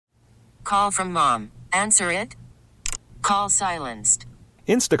Call from mom. Answer it. Call silenced.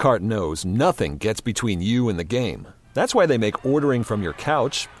 Instacart knows nothing gets between you and the game. That's why they make ordering from your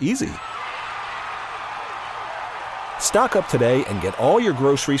couch easy. Stock up today and get all your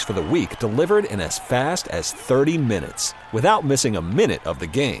groceries for the week delivered in as fast as 30 minutes without missing a minute of the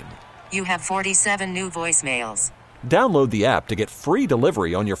game. You have 47 new voicemails. Download the app to get free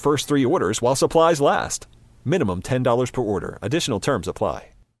delivery on your first 3 orders while supplies last. Minimum $10 per order. Additional terms apply.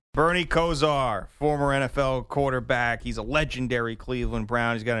 Bernie Kosar, former NFL quarterback. He's a legendary Cleveland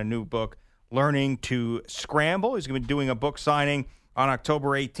Brown. He's got a new book, Learning to Scramble. He's going to be doing a book signing on October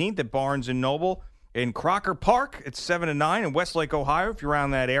 18th at Barnes & Noble in Crocker Park. It's 7 to 9 in Westlake, Ohio, if you're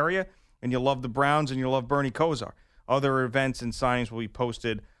around that area and you love the Browns and you love Bernie Kosar. Other events and signings will be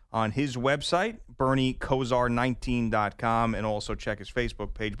posted on his website, BernieKosar19.com, and also check his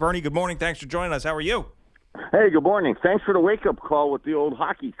Facebook page. Bernie, good morning. Thanks for joining us. How are you? Hey, good morning. Thanks for the wake-up call with the old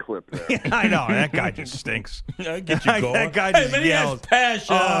hockey clip there. I know. That guy just stinks. I get you going. That guy just man, yells. He has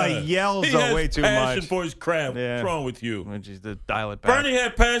passion. Oh, he yells he has way too passion much. for his craft. Yeah. What's wrong with you? Just to dial it back. Bernie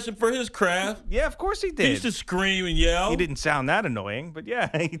had passion for his craft. Yeah, of course he did. He used to scream and yell. He didn't sound that annoying, but yeah,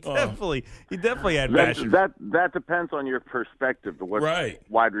 he definitely had That, passion. that depends on your perspective of what Right.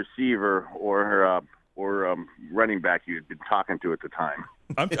 wide receiver or running back you had been talking to at the time.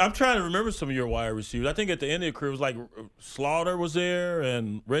 I'm trying to remember some of your wide receivers. I think at the end of your career, it was like Slaughter was there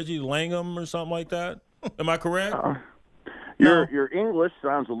and Reggie Langham or something like that. Am I correct? Your English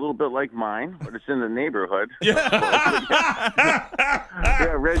sounds a little bit like mine, but it's in the neighborhood. Yeah,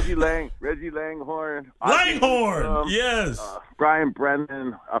 Reggie Langhorn. Langhorn, yes. Brian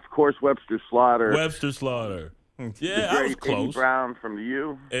Brennan, of course, Webster Slaughter. Webster Slaughter. Yeah, I was close. Eddie Brown from the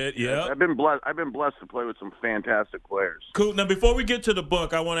U. Yeah. I've been blessed to play with some fantastic players. Cool. Now, before we get to the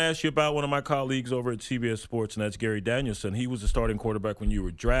book, I want to ask you about one of my colleagues over at CBS Sports, and that's Gary Danielson. He was the starting quarterback when you were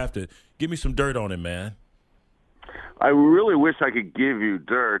drafted. Give me some dirt on him, man. I really wish I could give you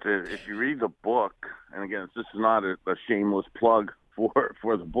dirt. If you read the book, and again, this is not a shameless plug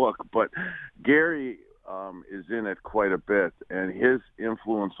for the book, but Gary is in it quite a bit, and his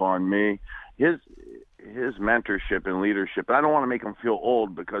influence on me, his mentorship and leadership. I don't want to make him feel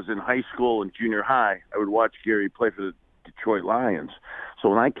old because in high school and junior high, I would watch Gary play for the Detroit Lions. So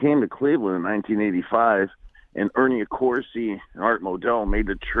when I came to Cleveland in 1985, and Ernie Accorsi and Art Modell made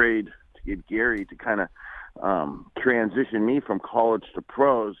the trade to get Gary to kind of transition me from college to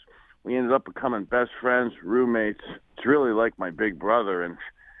pros, we ended up becoming best friends, roommates. It's really like my big brother. And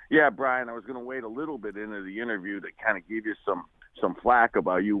yeah, Brian, I was going to wait a little bit into the interview to kind of give you some flack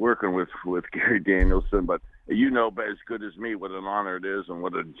about you working with Gary Danielson, but you know as good as me what an honor it is and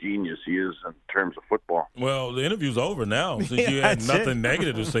what a genius he is in terms of football. Well, the interview's over now since you had nothing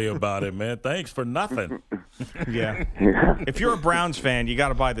negative to say about it, man. Thanks for nothing. Yeah. If you're a Browns fan, you got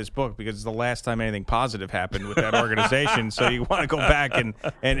to buy this book because it's the last time anything positive happened with that organization. So you want to go back and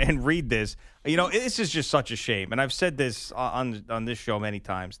read this. You know, this is just such a shame. And I've said this on this show many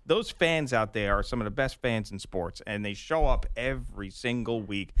times. Those fans out there are some of the best fans in sports, and they show up every single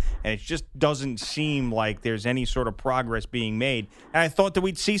week. And it just doesn't seem like there's any sort of progress being made. And I thought that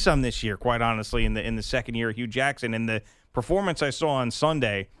we'd see some this year, quite honestly, in the second year of Hugh Jackson. And the performance I saw on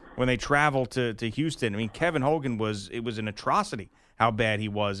Sunday when they traveled to Houston, I mean, Kevin Hogan was an atrocity how bad he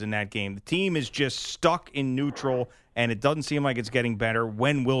was in that game. The team is just stuck in neutral, and it doesn't seem like it's getting better.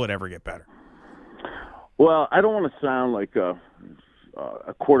 When will it ever get better? Well, I don't want to sound like a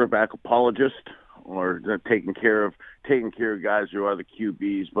quarterback apologist or taking care of guys who are the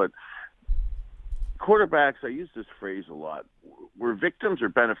QBs, but quarterbacks, I use this phrase a lot. We're victims or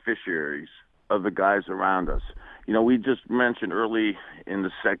beneficiaries of the guys around us. You know, we just mentioned early in the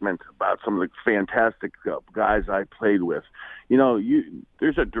segment about some of the fantastic guys I played with. You know,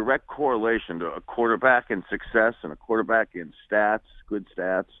 there's a direct correlation to a quarterback in success and a quarterback in stats, good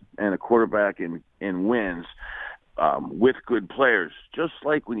stats, and a quarterback in wins with good players, just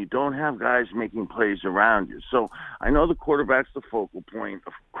like when you don't have guys making plays around you. So I know the quarterback's the focal point.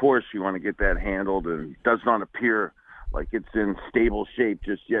 Of course, you want to get that handled, and it does not appear like it's in stable shape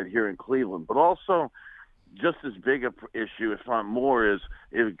just yet here in Cleveland. But also, just as big a issue, if not more, is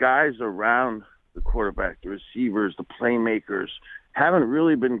if guys around the quarterback, the receivers, the playmakers, haven't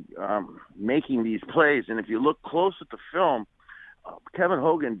really been making these plays. And if you look close at the film, Kevin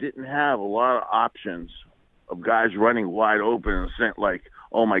Hogan didn't have a lot of options of guys running wide open and saying like,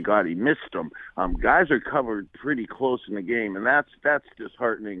 oh my God, he missed them. Guys are covered pretty close in the game, and that's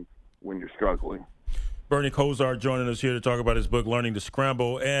disheartening when you're struggling. Bernie Kosar joining us here to talk about his book, Learning to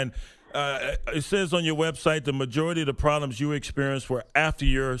Scramble. And it says on your website the majority of the problems you experienced were after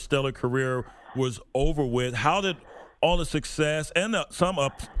your stellar career was over with. How did all the success and some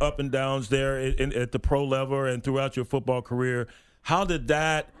up and downs there at the pro level and throughout your football career. How did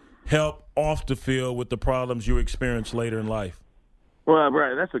that help off the field with the problems you experienced later in life? Well,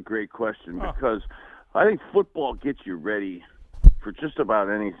 right, that's a great question because I think football gets you ready for just about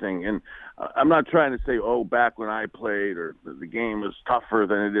anything. And I'm not trying to say, back when I played or the game was tougher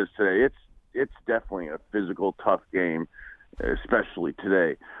than it is today. It's definitely a physical, tough game, especially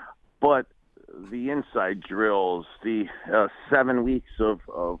today. But the inside drills, the 7 weeks of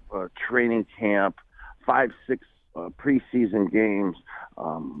training camp, 5-6 preseason games,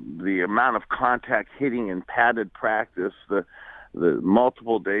 the amount of contact hitting and padded practice, the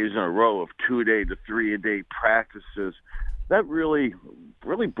multiple days in a row of 2-a-day to 3-a-day practices, that really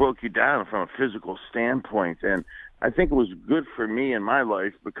broke you down from a physical standpoint. And I think it was good for me in my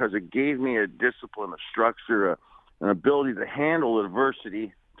life because it gave me a discipline, a structure, an ability to handle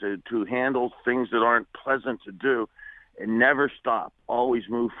adversity, to handle things that aren't pleasant to do, and never stop, always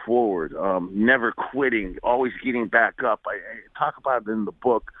move forward, never quitting, always getting back up. I talk about it in the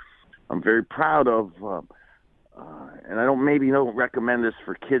book. I'm very proud of, and I don't recommend this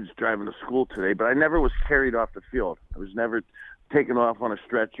for kids driving to school today, but I never was carried off the field. I was never taken off on a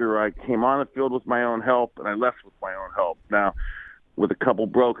stretcher. I came on the field with my own help, and I left with my own help. Now, with a couple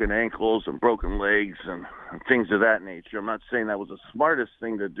broken ankles and broken legs and things of that nature, I'm not saying that was the smartest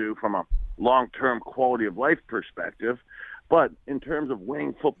thing to do from a long-term quality of life perspective, but in terms of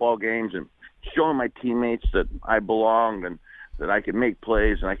winning football games and showing my teammates that I belonged and that I could make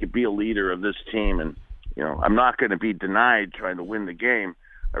plays and I could be a leader of this team, and I'm not going to be denied trying to win the game.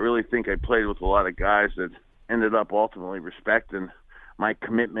 I really think I played with a lot of guys that ended up ultimately respecting my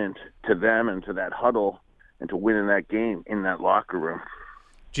commitment to them and to that huddle and to winning that game in that locker room.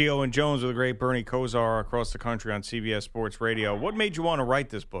 Gio and Jones with the great Bernie Kosar across the country on CBS Sports Radio. What made you want to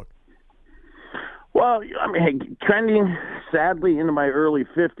write this book? Well, trending sadly into my early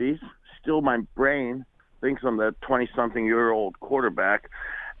 50s, still my brain thinks I'm the 20-something-year-old quarterback,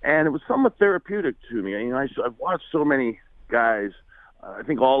 and it was somewhat therapeutic to me. I've watched so many guys. I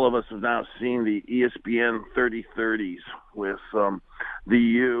think all of us have now seen the ESPN 30-30s with the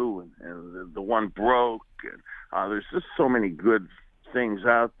U and the one broke. And, there's just so many good things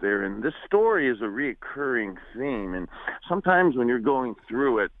out there, and this story is a reoccurring theme. And sometimes when you're going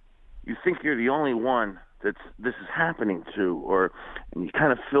through it, you think you're the only one that this is happening to, and you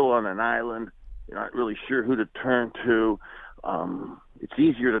kind of feel on an island. You're not really sure who to turn to. It's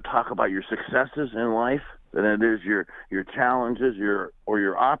easier to talk about your successes in life than it is your challenges, your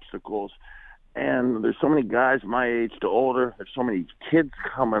obstacles. And there's so many guys my age to older. There's so many kids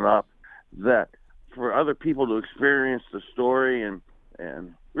coming up that for other people to experience the story and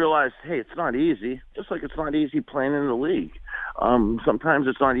realize, hey, it's not easy. Just like it's not easy playing in the league. Sometimes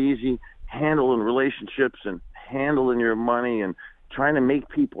it's not easy handling relationships and handling your money and trying to make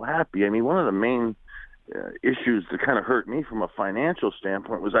people happy. I mean, one of the main issues that kind of hurt me from a financial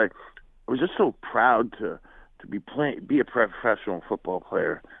standpoint was I was just so proud to be a professional football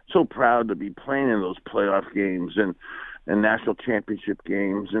player. So proud to be playing in those playoff games and national championship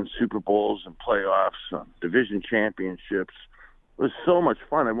games and Super Bowls and playoffs, division championships. It was so much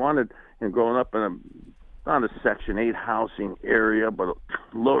fun. I wanted, growing up in not a Section 8 housing area, but a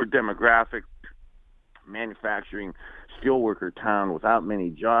lower demographic, manufacturing steelworker town without many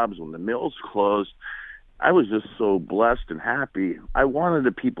jobs when the mills closed. I was just so blessed and happy. I wanted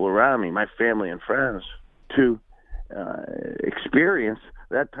the people around me, my family and friends, to experience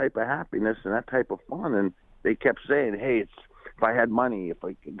that type of happiness and that type of fun. And they kept saying, hey, if I had money, if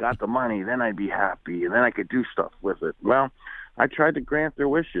I got the money, then I'd be happy, and then I could do stuff with it. Well, I tried to grant their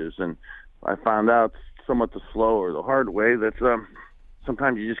wishes, and I found out somewhat the slow or the hard way that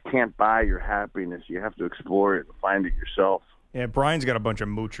sometimes you just can't buy your happiness. You have to explore it and find it yourself. Yeah, Brian's got a bunch of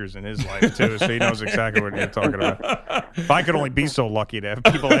moochers in his life, too, so he knows exactly what you're talking about. If I could only be so lucky to have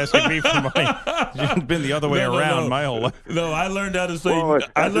people asking me for money. It's been the other way around my whole life. No, I learned how to say...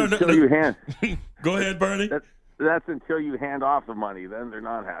 Go ahead, Bernie. That's until you hand off the money. Then they're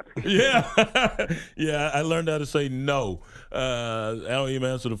not happy. Yeah. Yeah, I learned how to say no. I don't even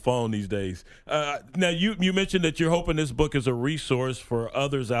answer the phone these days. Now, you mentioned that you're hoping this book is a resource for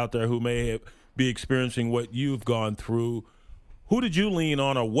others out there who may be experiencing what you've gone through. Who did you lean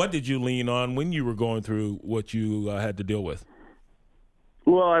on, or what did you lean on when you were going through what you had to deal with?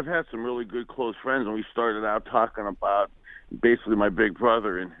 Well, I've had some really good close friends, and we started out talking about basically my big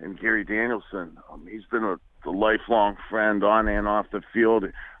brother and Gary Danielson. He's been a lifelong friend on and off the field,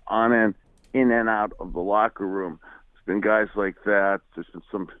 on and in and out of the locker room. It's been guys like that. There's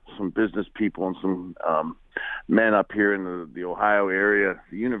been some business people and some men up here in the Ohio area.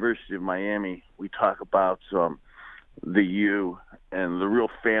 The University of Miami, we talk about the U and the real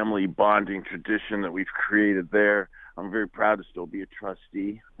family bonding tradition that we've created there. I'm very proud to still be a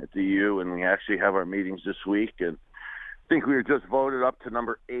trustee at the U, and we actually have our meetings this week. And I think we were just voted up to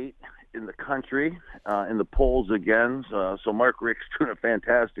number 8 in the country in the polls again. So Mark Richt's doing a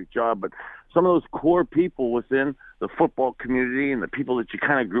fantastic job. But some of those core people within the football community and the people that you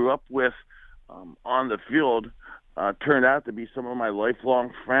kind of grew up with on the field turned out to be some of my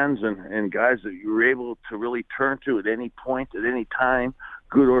lifelong friends and guys that you were able to really turn to at any point, at any time,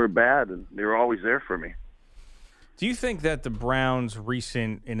 good or bad, and they were always there for me. Do you think that the Browns'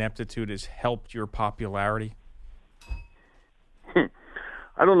 recent ineptitude has helped your popularity?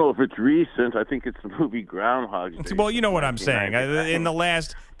 I don't know if it's recent. I think it's the movie Groundhog Day. Well, you know what I'm saying.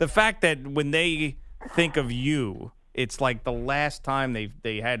 The fact that when they think of you, it's like the last time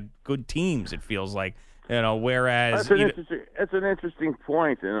they had good teams, it feels like. Whereas that's an interesting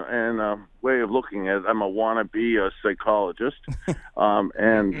point and way of looking at it. I'm a wannabe psychologist,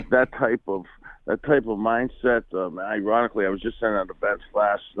 and that type of mindset. Ironically, I was just sent out events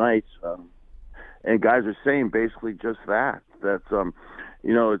last night, and guys are saying basically just that. That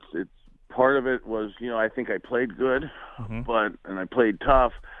it's part of it was I think I played good, and I played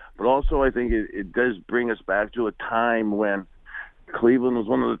tough, but also I think it does bring us back to a time when Cleveland was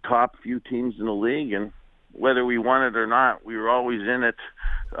one of the top few teams in the league, and whether we won it or not, we were always in it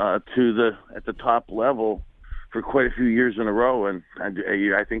at the top level for quite a few years in a row. And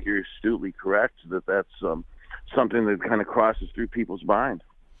I think you're astutely correct that that's something that kind of crosses through people's mind.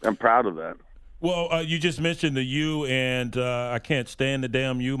 I'm proud of that. Well, you just mentioned the U, and I can't stand the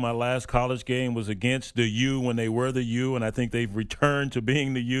damn U. My last college game was against the U when they were the U, and I think they've returned to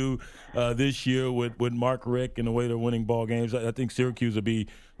being the U this year with Mark Richt and the way they're winning ball games. I think Syracuse will be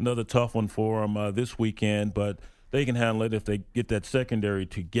another tough one for them this weekend, but they can handle it if they get that secondary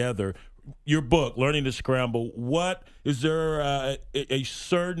together. Your book, Learning to Scramble, what is there a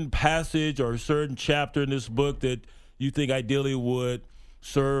certain passage or a certain chapter in this book that you think ideally would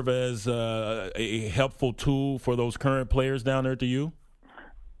serve as a helpful tool for those current players down there to you?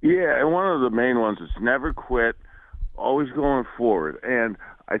 Yeah, and one of the main ones is never quit, always going forward. And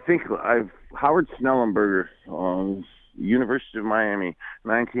I think Howard Snellenberger, University of Miami,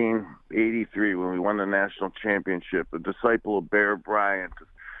 1983, when we won the national championship, a disciple of Bear Bryant,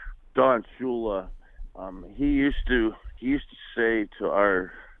 Don Shula, he used to say to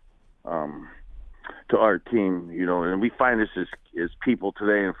our team, and we find this as people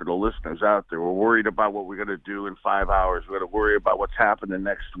today, and for the listeners out there, we're worried about what we're going to do in 5 hours. We're going to worry about what's happening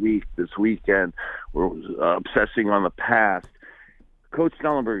next week, this weekend. We're obsessing on the past. Coach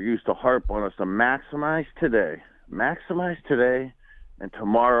Snellenberger used to harp on us to maximize today, and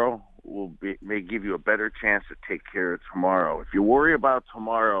tomorrow may give you a better chance to take care of tomorrow. If you worry about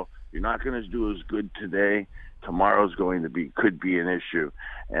tomorrow, you're not going to do as good today. Tomorrow's could be an issue.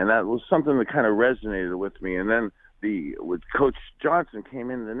 And that was something that kind of resonated with me. And then with Coach Johnson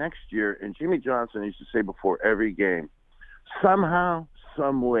came in the next year, and Jimmy Johnson used to say before every game, somehow,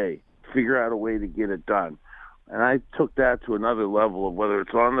 some way, figure out a way to get it done. And I took that to another level of whether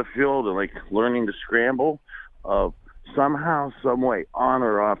it's on the field or like learning to scramble, of somehow, some way, on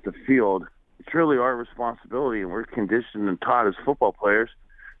or off the field. It's really our responsibility, and we're conditioned and taught as football players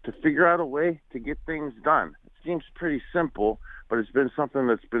to figure out a way to get things done. It seems pretty simple, but it's been something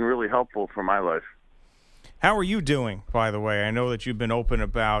that's been really helpful for my life. How are you doing, by the way? I know that you've been open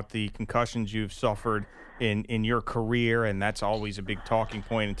about the concussions you've suffered in your career, and that's always a big talking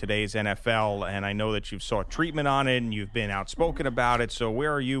point in today's NFL, and I know that you've sought treatment on it, and you've been outspoken about it. So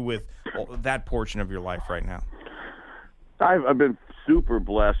where are you with that portion of your life right now? I've been super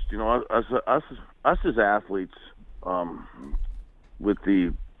blessed. Us as athletes, with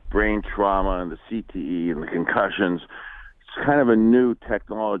the brain trauma and the CTE and the concussions, it's kind of a new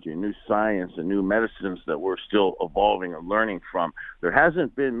technology, a new science, and new medicines that we're still evolving and learning from. There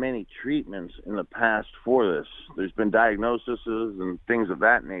hasn't been many treatments in the past for this. There's been diagnoses and things of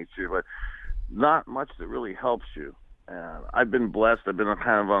that nature, but not much that really helps you. I've been blessed. I've been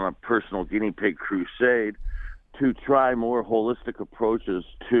kind of on a personal guinea pig crusade to try more holistic approaches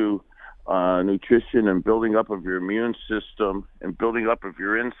to nutrition and building up of your immune system and building up of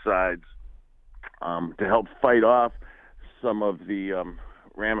your insides to help fight off some of the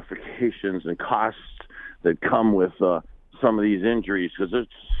ramifications and costs that come with some of these injuries, because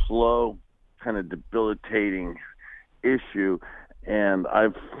it's a slow, kind of debilitating issue. And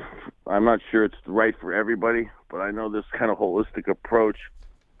I'm not sure it's right for everybody, but I know this kind of holistic approach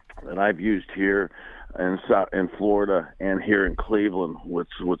that I've used here in Florida and here in Cleveland, what's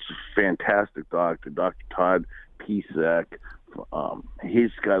fantastic, Dr. Todd Pisak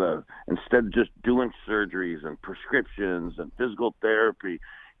He's got to, instead of just doing surgeries and prescriptions and physical therapy,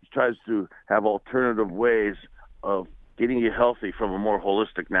 he tries to have alternative ways of getting you healthy from a more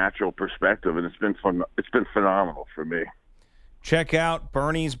holistic, natural perspective, and it's been fun. It's been phenomenal for me. Check out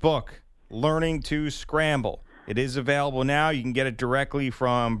Bernie's book, Learning to Scramble. It is available now. You can get it directly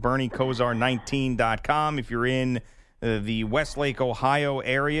from BernieKosar19.com. If you're in the Westlake, Ohio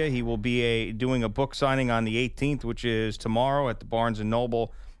area, he will be doing a book signing on the 18th, which is tomorrow at the Barnes &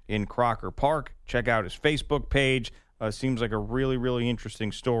 Noble in Crocker Park. Check out his Facebook page. Seems like a really, really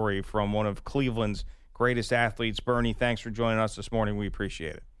interesting story from one of Cleveland's greatest athletes. Bernie, thanks for joining us this morning. We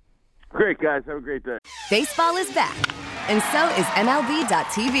appreciate it. Great, guys. Have a great day. Baseball is back, and so is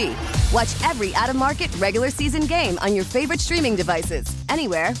MLB.tv. Watch every out-of-market regular season game on your favorite streaming devices,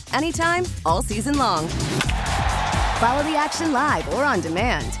 anywhere, anytime, all season long. Follow the action live or on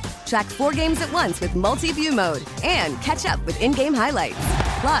demand. Track 4 games at once with multi-view mode and catch up with in-game highlights.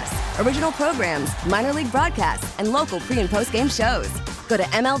 Plus, original programs, minor league broadcasts, and local pre- and post-game shows. Go to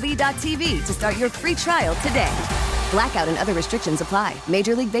MLB.tv to start your free trial today. Blackout and other restrictions apply.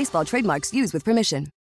 Major League Baseball trademarks used with permission.